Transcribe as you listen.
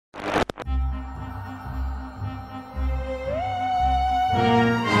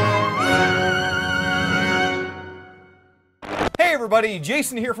everybody,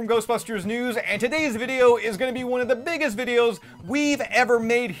 Jason here from Ghostbusters News, and today's video is going to be one of the biggest videos we've ever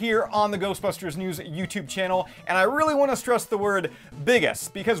made here on the Ghostbusters News YouTube channel, and I really want to stress the word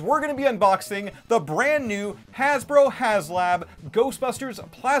biggest, because we're going to be unboxing the brand new Hasbro HasLab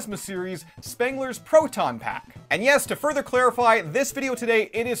Ghostbusters Plasma Series Spengler's Proton Pack. And yes, to further clarify, this video today,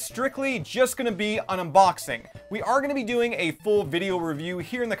 it is strictly just going to be an unboxing. We are going to be doing a full video review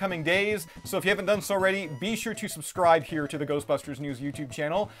here in the coming days, so if you haven't done so already, be sure to subscribe here to the Ghostbusters News YouTube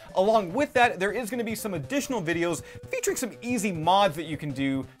channel. Along with that, there is going to be some additional videos featuring some easy mods that you can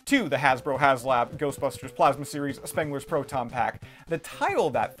do to the Hasbro HasLab Ghostbusters Plasma Series Spengler's Proton Pack. The title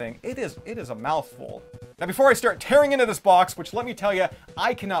of that thing, it is a mouthful. Now before I start tearing into this box, which let me tell you,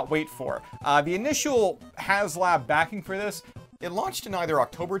 I cannot wait for, the initial HasLab backing for this, it launched in either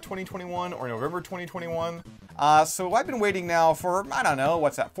October 2021 or November 2021. So I've been waiting now for, I don't know,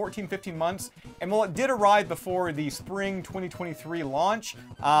 what's that, 14, 15 months? And while it did arrive before the spring 2023 launch,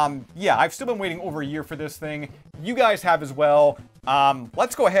 yeah, I've still been waiting over a year for this thing. You guys have as well.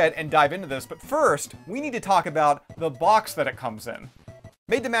 Let's go ahead and dive into this. But first, we need to talk about the box that it comes in.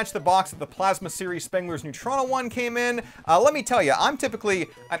 Made to match the box that the Plasma Series Spengler's Neutrona one came in. Let me tell you, I'm typically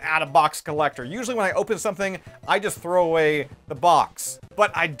an out-of-box collector. Usually when I open something, I just throw away the box.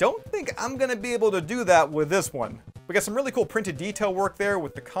 But I don't think I'm going to be able to do that with this one. We got some really cool printed detail work there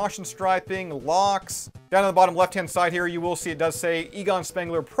with the caution striping, locks. Down on the bottom left-hand side here, you will see it does say Egon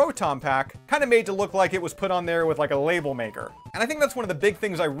Spengler Proton Pack, kind of made to look like it was put on there with like a label maker. And I think that's one of the big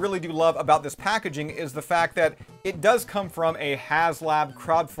things I really do love about this packaging is the fact that it does come from a HasLab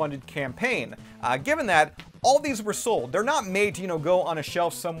crowdfunded campaign. Given that, all these were sold. They're not made to, go on a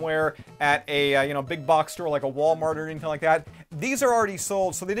shelf somewhere at a, big box store like a Walmart or anything like that. These are already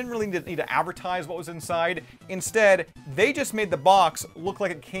sold, so they didn't really need to advertise what was inside. Instead, they just made the box look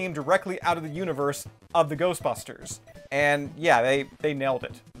like it came directly out of the universe of the Ghostbusters. And yeah, they nailed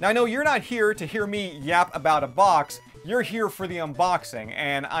it. Now, I know you're not here to hear me yap about a box. You're here for the unboxing,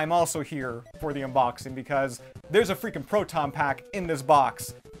 and I'm also here for the unboxing because there's a freaking Proton Pack in this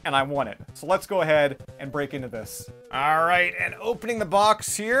box, and I want it. So let's go ahead and break into this. All right, and opening the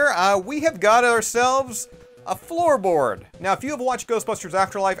box here, we have got ourselves a floorboard. Now, if you have watched Ghostbusters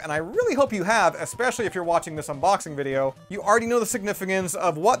Afterlife, and I really hope you have, especially if you're watching this unboxing video, you already know the significance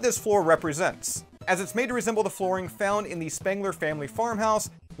of what this floor represents, as it's made to resemble the flooring found in the Spengler family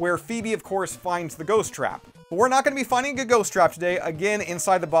farmhouse, where Phoebe, of course, finds the ghost trap. But we're not going to be finding a ghost trap today. Again,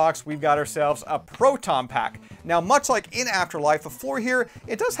 inside the box, we've got ourselves a Proton Pack. Now, much like in Afterlife, the floor here,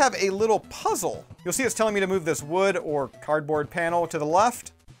 it does have a little puzzle. You'll see it's telling me to move this wood or cardboard panel to the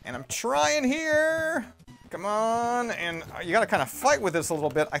left. And I'm trying here. Come on. And you got to kind of fight with this a little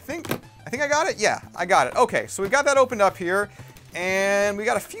bit. I think I got it. Yeah, I got it. Okay, so we've got that opened up here. And we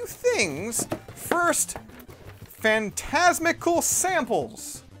got a few things. First, phantasmical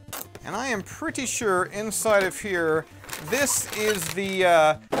samples. And I am pretty sure inside of here, this is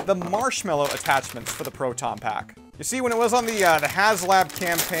the marshmallow attachments for the Proton Pack. You see, when it was on the HasLab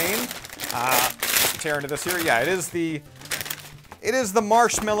campaign, tear into this here. Yeah, it is the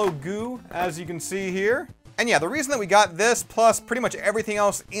marshmallow goo, as you can see here. And yeah, the reason that we got this, plus pretty much everything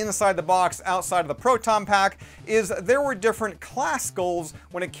else inside the box outside of the Proton Pack, is there were different class goals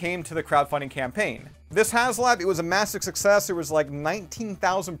when it came to the crowdfunding campaign. This HasLab, it was a massive success. There was like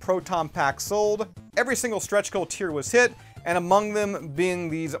 19,000 Proton Packs sold. Every single stretch goal tier was hit, and among them being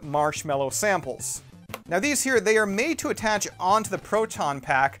these marshmallow samples. Now these here, they are made to attach onto the Proton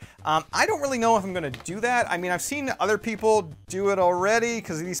Pack. I don't really know if I'm going to do that. I mean, I've seen other people do it already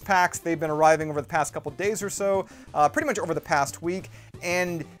because these packs, they've been arriving over the past couple days or so, pretty much over the past week.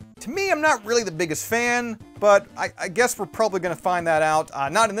 And to me, I'm not really the biggest fan, but I guess we're probably going to find that out.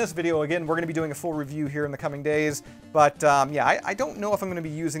 Not in this video. Again, we're going to be doing a full review here in the coming days. But yeah, I don't know if I'm going to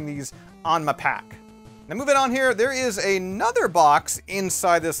be using these on my pack. Now moving on here, there is another box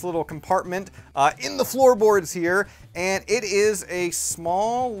inside this little compartment in the floorboards here, and it is a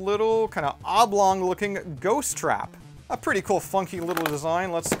small little kind of oblong looking ghost trap. A pretty cool funky little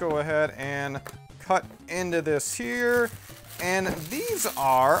design. Let's go ahead and cut into this here. And these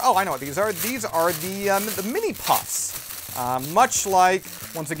are, oh, I know what these are. These are the mini puffs. Much like,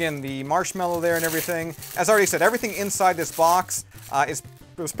 once again, the marshmallow there and everything. As I already said, everything inside this box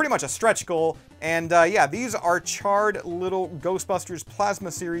it was pretty much a stretch goal. And yeah, these are charred little Ghostbusters Plasma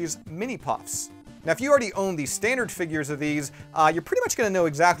Series mini puffs. Now, if you already own the standard figures of these, you're pretty much going to know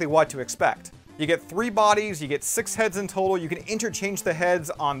exactly what to expect. You get 3 bodies, you get 6 heads in total, you can interchange the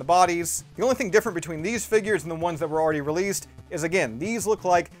heads on the bodies. The only thing different between these figures and the ones that were already released is, again, these look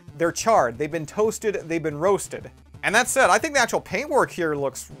like they're charred. They've been toasted, they've been roasted. And that said, I think the actual paintwork here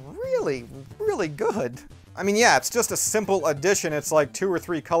looks really, really good. I mean, yeah, it's just a simple addition. It's like 2 or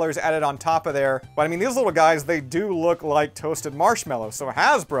 3 colors added on top of there. But I mean, these little guys, they do look like toasted marshmallows. So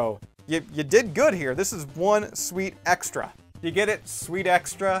Hasbro, you did good here. This is one sweet extra. You get it? Sweet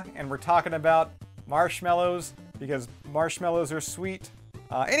extra. And we're talking about marshmallows because marshmallows are sweet.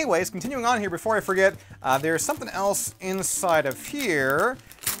 Anyways, continuing on here, before I forget, there's something else inside of here.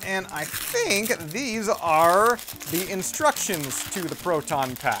 And I think these are the instructions to the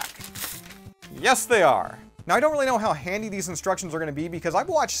Proton pack. Yes, they are. Now, I don't really know how handy these instructions are going to be because I've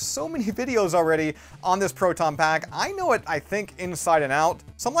watched so many videos already on this Proton pack. I know it, I think, inside and out,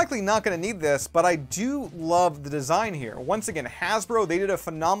 so I'm likely not going to need this, but I do love the design here. Once again, Hasbro, they did a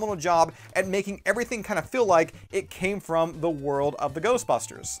phenomenal job at making everything kind of feel like it came from the world of the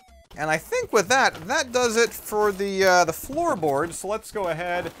Ghostbusters. And I think with that, that does it for the floorboard. So let's go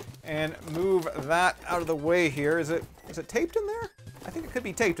ahead and move that out of the way here. Is it taped in there? I think it could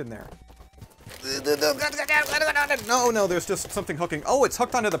be taped in there. No, there's just something hooking. Oh, it's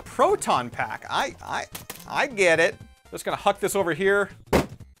hooked onto the Proton pack. I get it. Just gonna huck this over here.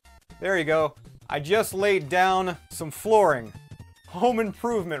 There you go. I just laid down some flooring. Home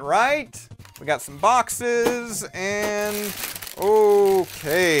improvement, right? We got some boxes and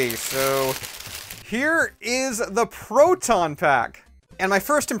okay, so here is the Proton pack. And my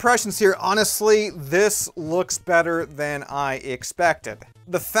first impressions here, honestly, this looks better than I expected.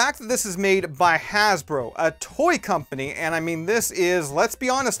 The fact that this is made by Hasbro, a toy company, and I mean this is, let's be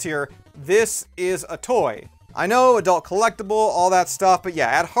honest here, this is a toy. I know, adult collectible, all that stuff, but yeah,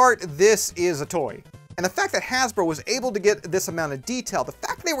 at heart, this is a toy. And the fact that Hasbro was able to get this amount of detail, the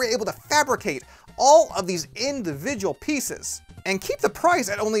fact that they were able to fabricate all of these individual pieces, and keep the price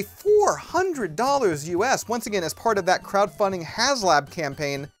at only $400 US, once again as part of that crowdfunding HasLab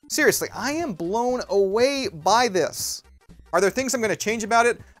campaign. Seriously, I am blown away by this. Are there things I'm going to change about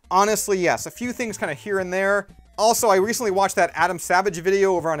it? Honestly, yes. A few things kind of here and there. Also, I recently watched that Adam Savage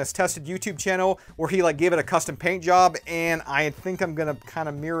video over on his Tested YouTube channel where he gave it a custom paint job, and I think I'm going to kind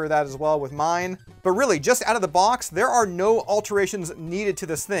of mirror that as well with mine. But really, just out of the box, there are no alterations needed to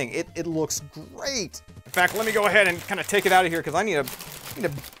this thing. It looks great. In fact, let me go ahead and kind of take it out of here because I need a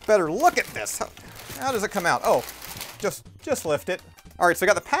better look at this. How does it come out? Oh, just lift it. All right, so I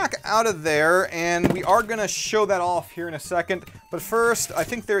got the pack out of there, and we are gonna show that off here in a second. But first, I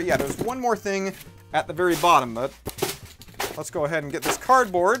think there's one more thing at the very bottom. But let's go ahead and get this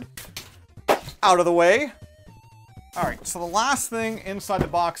cardboard out of the way. All right, so the last thing inside the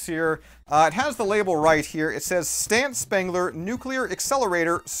box here, it has the label right here. It says Stant Spengler Nuclear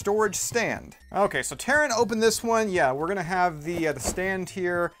Accelerator Storage Stand. Okay, so tearing open this one, yeah, we're gonna have the stand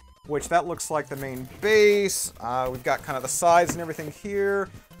here, which that looks like the main base. We've got kind of the sides and everything here.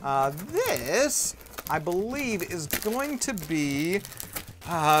 This, I believe, is going to be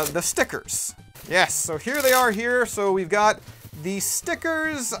the stickers. Yes, so here they are here. So we've got the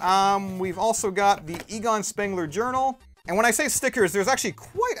stickers. We've also got the Egon Spengler journal. And when I say stickers, there's actually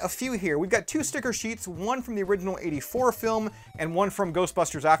quite a few here. We've got 2 sticker sheets, one from the original '84 film and one from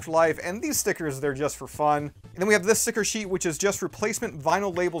Ghostbusters Afterlife. And these stickers, they're just for fun. And then we have this sticker sheet, which is just replacement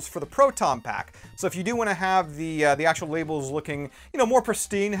vinyl labels for the Proton pack. So if you do want to have the actual labels looking, more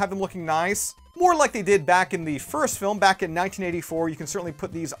pristine, have them looking nice, more like they did back in the first film, back in 1984, you can certainly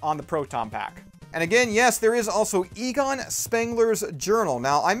put these on the Proton pack. And again, yes, there is also Egon Spengler's journal.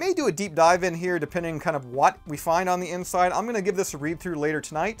 Now, I may do a deep dive in here depending kind of what we find on the inside. I'm going to give this a read through later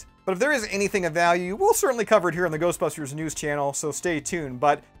tonight. But if there is anything of value, we'll certainly cover it here on the Ghostbusters news channel, so stay tuned.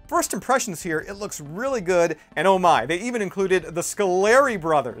 But first impressions here, it looks really good. And oh my, they even included the Spengler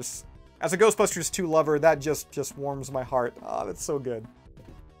brothers. As a Ghostbusters 2 lover, that just warms my heart. Oh, that's so good.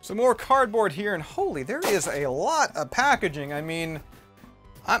 Some more cardboard here, and holy, there is a lot of packaging. I mean,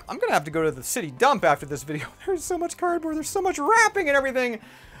 I'm gonna have to go to the city dump after this video. There's so much cardboard, there's so much wrapping and everything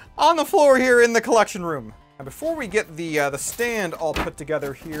on the floor here in the collection room. And before we get the stand all put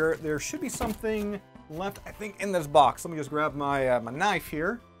together here, there should be something left, I think, in this box. Let me just grab my, my knife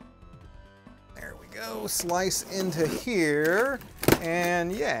here. There we go, slice into here.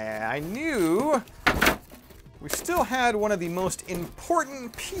 And yeah, I knew we still had one of the most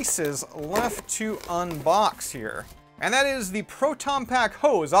important pieces left to unbox here. And that is the Proton pack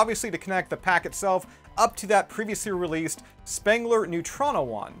hose, obviously to connect the pack itself up to that previously released Spengler Neutrino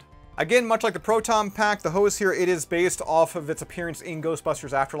wand. Again, much like the Proton pack, the hose here, it is based off of its appearance in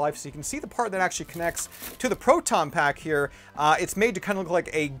Ghostbusters Afterlife. So you can see the part that actually connects to the Proton pack here. It's made to kind of look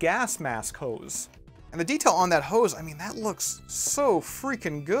like a gas mask hose. And the detail on that hose, I mean, that looks so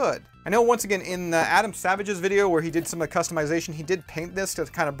freaking good. I know once again in Adam Savage's video where he did some of the customization, he did paint this to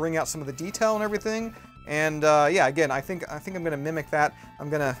kind of bring out some of the detail and everything. And yeah, again, I think I'm gonna mimic that. I'm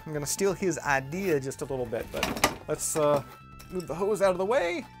gonna steal his idea just a little bit, but let's move the hose out of the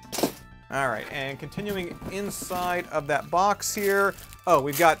way. All right, and continuing inside of that box here. Oh,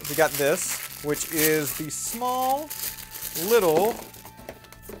 we got this, which is the small little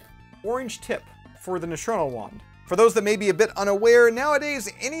orange tip for the Neutrino wand. For those that may be a bit unaware,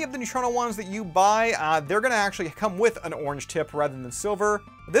 nowadays, any of the Neutrino wands that you buy, they're gonna actually come with an orange tip rather than silver.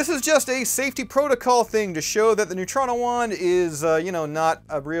 This is just a safety protocol thing to show that the Neutrino wand is, you know, not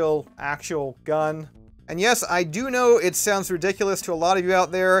a real actual gun. And yes, I do know it sounds ridiculous to a lot of you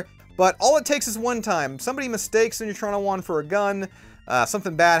out there, but all it takes is one time. Somebody mistakes a Neutrino wand for a gun,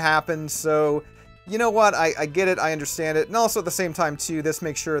 something bad happens, so you know what, I get it, I understand it, and also at the same time too, this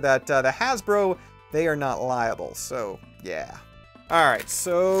makes sure that the Hasbro, they are not liable, so yeah. Alright,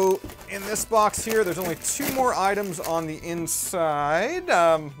 so in this box here, there's only 2 more items on the inside.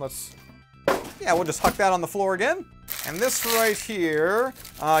 We'll just huck that on the floor again. And this right here,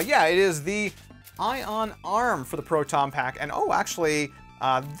 yeah, it is the ion arm for the Proton pack, and oh, actually,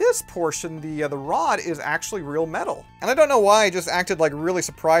 this portion, the rod, is actually real metal. And I don't know why I just acted like really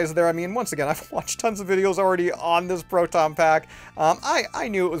surprised there. I mean, once again, I've watched tons of videos already on this Proton pack. I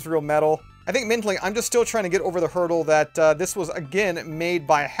knew it was real metal. I think mentally, I'm just still trying to get over the hurdle that this was, again, made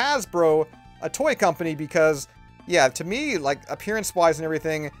by Hasbro, a toy company, because, yeah, to me, like, appearance-wise and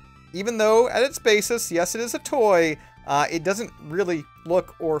everything, even though at its basis, yes, it is a toy, it doesn't really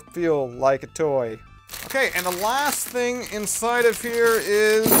look or feel like a toy. Okay, and the last thing inside of here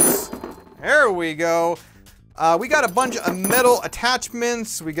is, there we go. We got a bunch of metal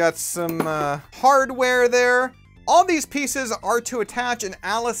attachments. We got some hardware there. All these pieces are to attach an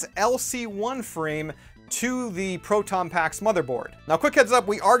Alice LC1 frame to the Proton Pack's motherboard. Now, quick heads up,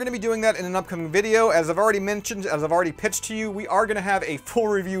 we are going to be doing that in an upcoming video. As I've already mentioned, as I've already pitched to you, we are going to have a full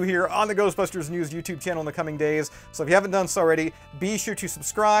review here on the Ghostbusters News YouTube channel in the coming days. So if you haven't done so already, be sure to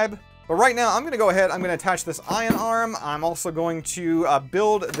subscribe. But right now, I'm going to go ahead, I'm going to attach this ion arm. I'm also going to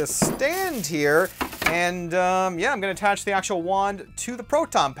build this stand here. And yeah, I'm going to attach the actual wand to the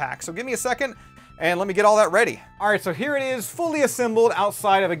Proton Pack. So give me a second, and let me get all that ready. All right, so here it is, fully assembled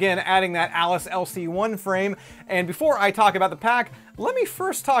outside of, again, adding that Alice LC1 frame. And before I talk about the pack, let me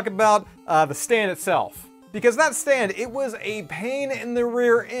first talk about the stand itself. Because that stand, it was a pain in the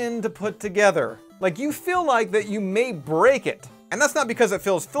rear end to put together. Like, you feel like that you may break it. And that's not because it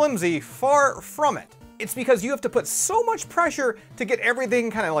feels flimsy, far from it. It's because you have to put so much pressure to get everything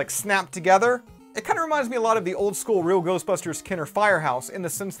kind of like snapped together. It kind of reminds me a lot of the old school Real Ghostbusters Kenner Firehouse, in the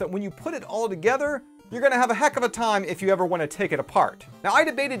sense that when you put it all together, you're gonna have a heck of a time if you ever want to take it apart. Now, I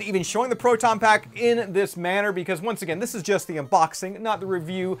debated even showing the Proton Pack in this manner because, once again, this is just the unboxing, not the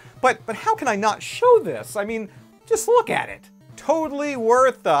review, but how can I not show this? I mean, just look at it. Totally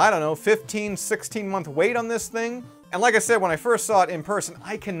worth the, I don't know, 15, 16-month wait on this thing. And like I said, when I first saw it in person,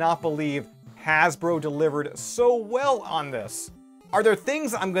 I cannot believe Hasbro delivered so well on this. Are there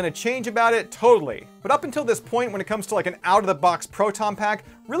things I'm going to change about it? Totally. But up until this point, when it comes to like an out-of-the-box Proton Pack,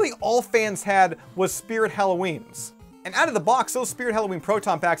 really all fans had was Spirit Halloweens. And out of the box, those Spirit Halloween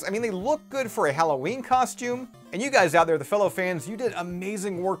Proton Packs, I mean, they look good for a Halloween costume. And you guys out there, the fellow fans, you did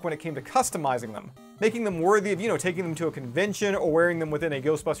amazing work when it came to customizing them. Making them worthy of, you know, taking them to a convention or wearing them within a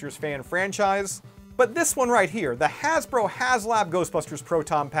Ghostbusters fan franchise. But this one right here, the Hasbro HasLab Ghostbusters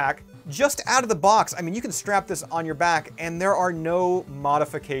Proton Pack, just out of the box, I mean, you can strap this on your back and there are no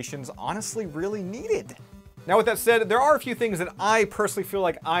modifications honestly really needed. Now, with that said, there are a few things that I personally feel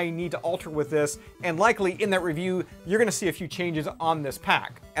like I need to alter with this, and likely in that review, you're gonna see a few changes on this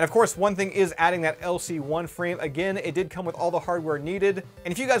pack. And of course, one thing is adding that LC1 frame. Again, it did come with all the hardware needed.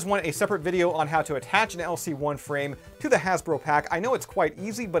 And if you guys want a separate video on how to attach an LC1 frame to the Hasbro pack, I know it's quite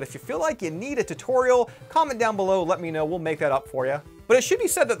easy, but if you feel like you need a tutorial, comment down below, let me know, we'll make that up for you. But it should be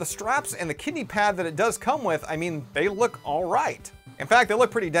said that the straps and the kidney pad that it does come with, I mean, they look all right. In fact, they look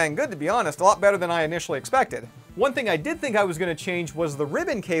pretty dang good, to be honest, a lot better than I initially expected. One thing I did think I was going to change was the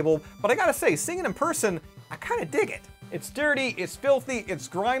ribbon cable, but I gotta say, seeing it in person, I kind of dig it. It's dirty, it's filthy, it's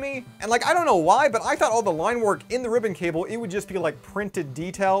grimy, and like, I don't know why, but I thought all the line work in the ribbon cable, it would just be like printed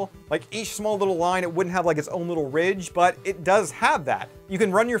detail. Like each small little line, it wouldn't have like its own little ridge, but it does have that. You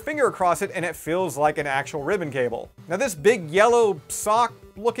can run your finger across it and it feels like an actual ribbon cable. Now this big yellow sock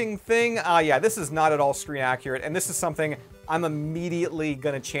looking thing, yeah, this is not at all screen accurate, and this is something I'm immediately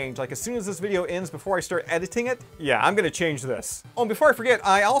gonna change. Like, as soon as this video ends, before I start editing it, yeah, I'm gonna change this. Oh, and before I forget,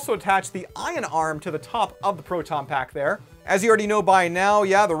 I also attached the ion arm to the top of the Proton Pack there. As you already know by now,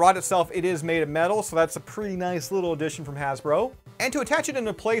 yeah, the rod itself, it is made of metal, so that's a pretty nice little addition from Hasbro. And to attach it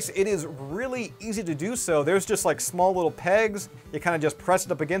into place, it is really easy to do so. There's just like small little pegs. You kind of just press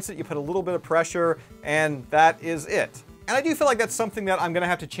it up against it, you put a little bit of pressure, and that is it. And I do feel like that's something that I'm gonna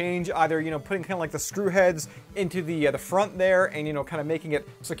have to change, either, putting kind of like the screw heads into the front there and, kind of making it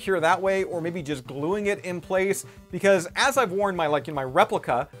secure that way, or maybe just gluing it in place. Because as I've worn my, my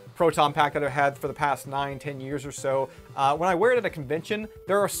replica Proton pack that I've had for the past 9-10 years or so, when I wear it at a convention,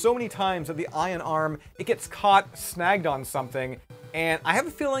 there are so many times that the ion arm, it gets caught, snagged on something. And I have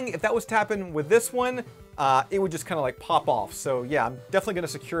a feeling if that was to happen with this one, it would just kind of like pop off. So yeah, I'm definitely going to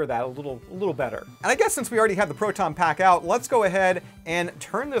secure that a little better. And I guess since we already have the Proton pack out, let's go ahead and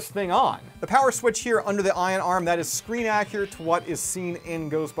turn this thing on. The power switch here under the ion arm, that is screen accurate to what is seen in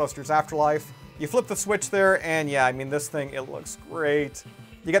Ghostbusters Afterlife. You flip the switch there, and yeah, I mean, this thing, it looks great.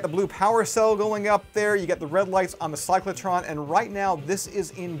 You got the blue power cell going up there, you got the red lights on the cyclotron, and right now this is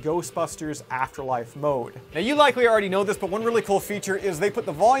in Ghostbusters Afterlife mode. Now you likely already know this, but one really cool feature is they put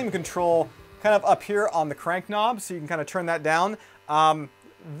the volume control kind of up here on the crank knob, so you can kind of turn that down.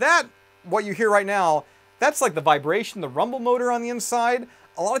 What you hear right now, that's like the vibration, the rumble motor on the inside.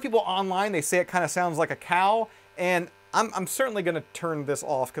 A lot of people online, they say it kind of sounds like a cow, and I'm certainly going to turn this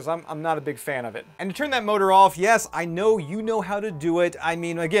off because I'm not a big fan of it. And to turn that motor off, yes, I know you know how to do it. I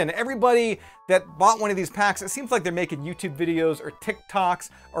mean, again, everybody that bought one of these packs, it seems like they're making YouTube videos or TikToks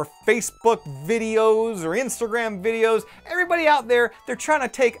or Facebook videos or Instagram videos. Everybody out there, they're trying to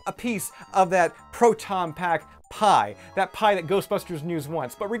take a piece of that Proton pack pie, that pie that Ghostbusters News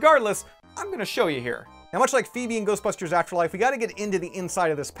wants. But regardless, I'm going to show you here. Now, much like Phoebe in Ghostbusters Afterlife, we got to get into the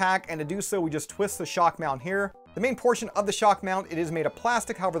inside of this pack, and to do so, we just twist the shock mount here. The main portion of the shock mount, it is made of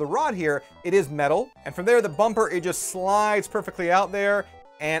plastic, however the rod here, it is metal. And from there, the bumper, it just slides perfectly out there.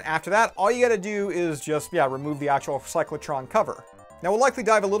 And after that, all you gotta do is just, remove the actual cyclotron cover. Now, we'll likely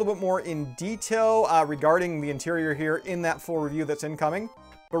dive a little bit more in detail regarding the interior here in that full review that's incoming.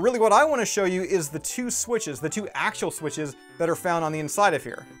 But really what I want to show you is the two switches, the two actual switches that are found on the inside of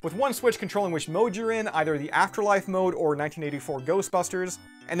here. With one switch controlling which mode you're in, either the Afterlife mode or 1984 Ghostbusters.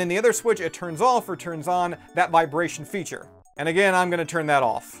 And then the other switch, it turns off or turns on that vibration feature. And again, I'm going to turn that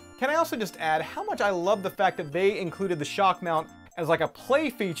off. Can I also just add how much I love the fact that they included the shock mount as like a play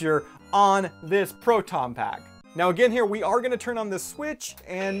feature on this Proton pack. Now again here, we are going to turn on this switch,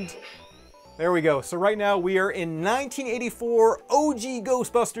 and there we go. So right now we are in 1984 OG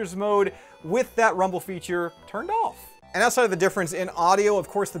Ghostbusters mode with that rumble feature turned off. And outside of the difference in audio, of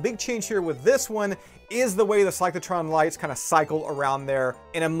course, the big change here with this one is the way the cyclotron lights kind of cycle around there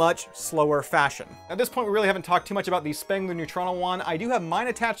in a much slower fashion. At this point, we really haven't talked too much about the Spengler Neutrino wand. I do have mine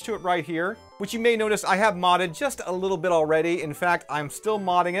attached to it right here, which you may notice I have modded just a little bit already. In fact, I'm still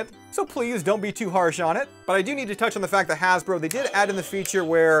modding it, so please don't be too harsh on it. But I do need to touch on the fact that Hasbro, they did add in the feature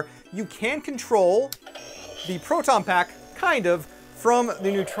where you can control the Proton pack, kind of, from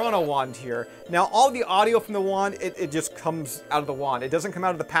the Neutrino wand here. Now, all the audio from the wand, it just comes out of the wand. It doesn't come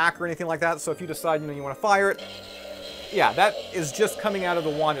out of the pack or anything like that, so if you decide, you want to fire it, yeah, that is just coming out of the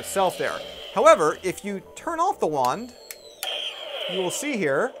wand itself there. However, if you turn off the wand, you will see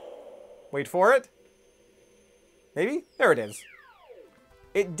here, wait for it, maybe? There it is.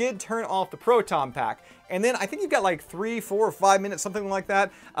 It did turn off the Proton pack. And then I think you've got like 3, 4, or 5 minutes, something like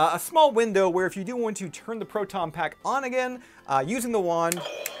that. A small window where if you do want to turn the Proton pack on again, using the wand,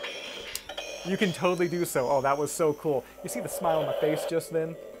 you can totally do so. Oh, that was so cool. You see the smile on my face just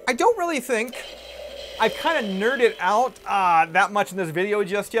then? I don't really think I've kind of nerded out that much in this video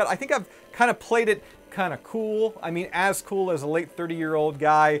just yet. I think I've kind of played it kind of cool. I mean, as cool as a late 30-year-old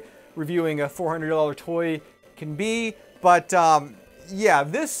guy reviewing a $400 toy can be. But yeah,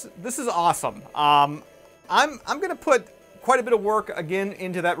 this is awesome. I'm gonna put quite a bit of work again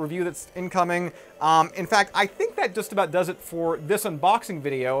into that review that's incoming. In fact, I think that just about does it for this unboxing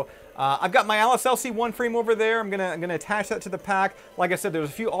video. I've got my Alice LC1 frame over there. I'm gonna attach that to the pack. Like I said, there's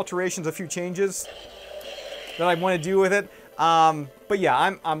a few alterations, a few changes that I want to do with it. But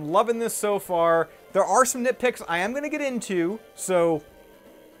yeah, I'm loving this so far. There are some nitpicks I am gonna get into, so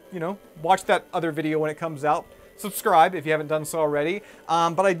watch that other video when it comes out. Subscribe if you haven't done so already.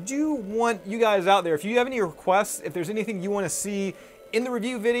 But I do want you guys out there, if you have any requests, if there's anything you want to see in the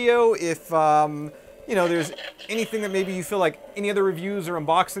review video, if there's anything that maybe you feel like any other reviews or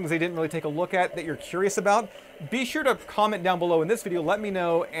unboxings they didn't really take a look at that you're curious about, be sure to comment down below in this video, let me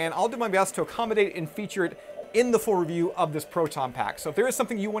know, and I'll do my best to accommodate and feature it in the full review of this Proton pack. So if there is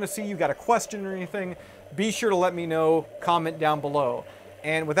something you want to see, you got a question or anything, be sure to let me know, comment down below.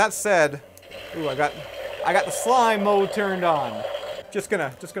 And with that said, ooh, I got the slime mode turned on. Just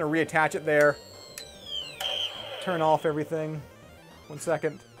gonna reattach it there. Turn off everything. 1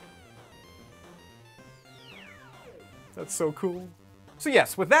 second. That's so cool. So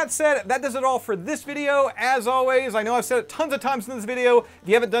yes, with that said, that does it all for this video. As always, I know I've said it tons of times in this video. If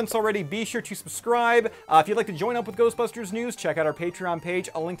you haven't done so already, be sure to subscribe. If you'd like to join up with Ghostbusters news, check out our Patreon page.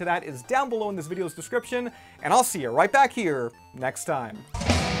 A link to that is down below in this video's description. And I'll see you right back here next time.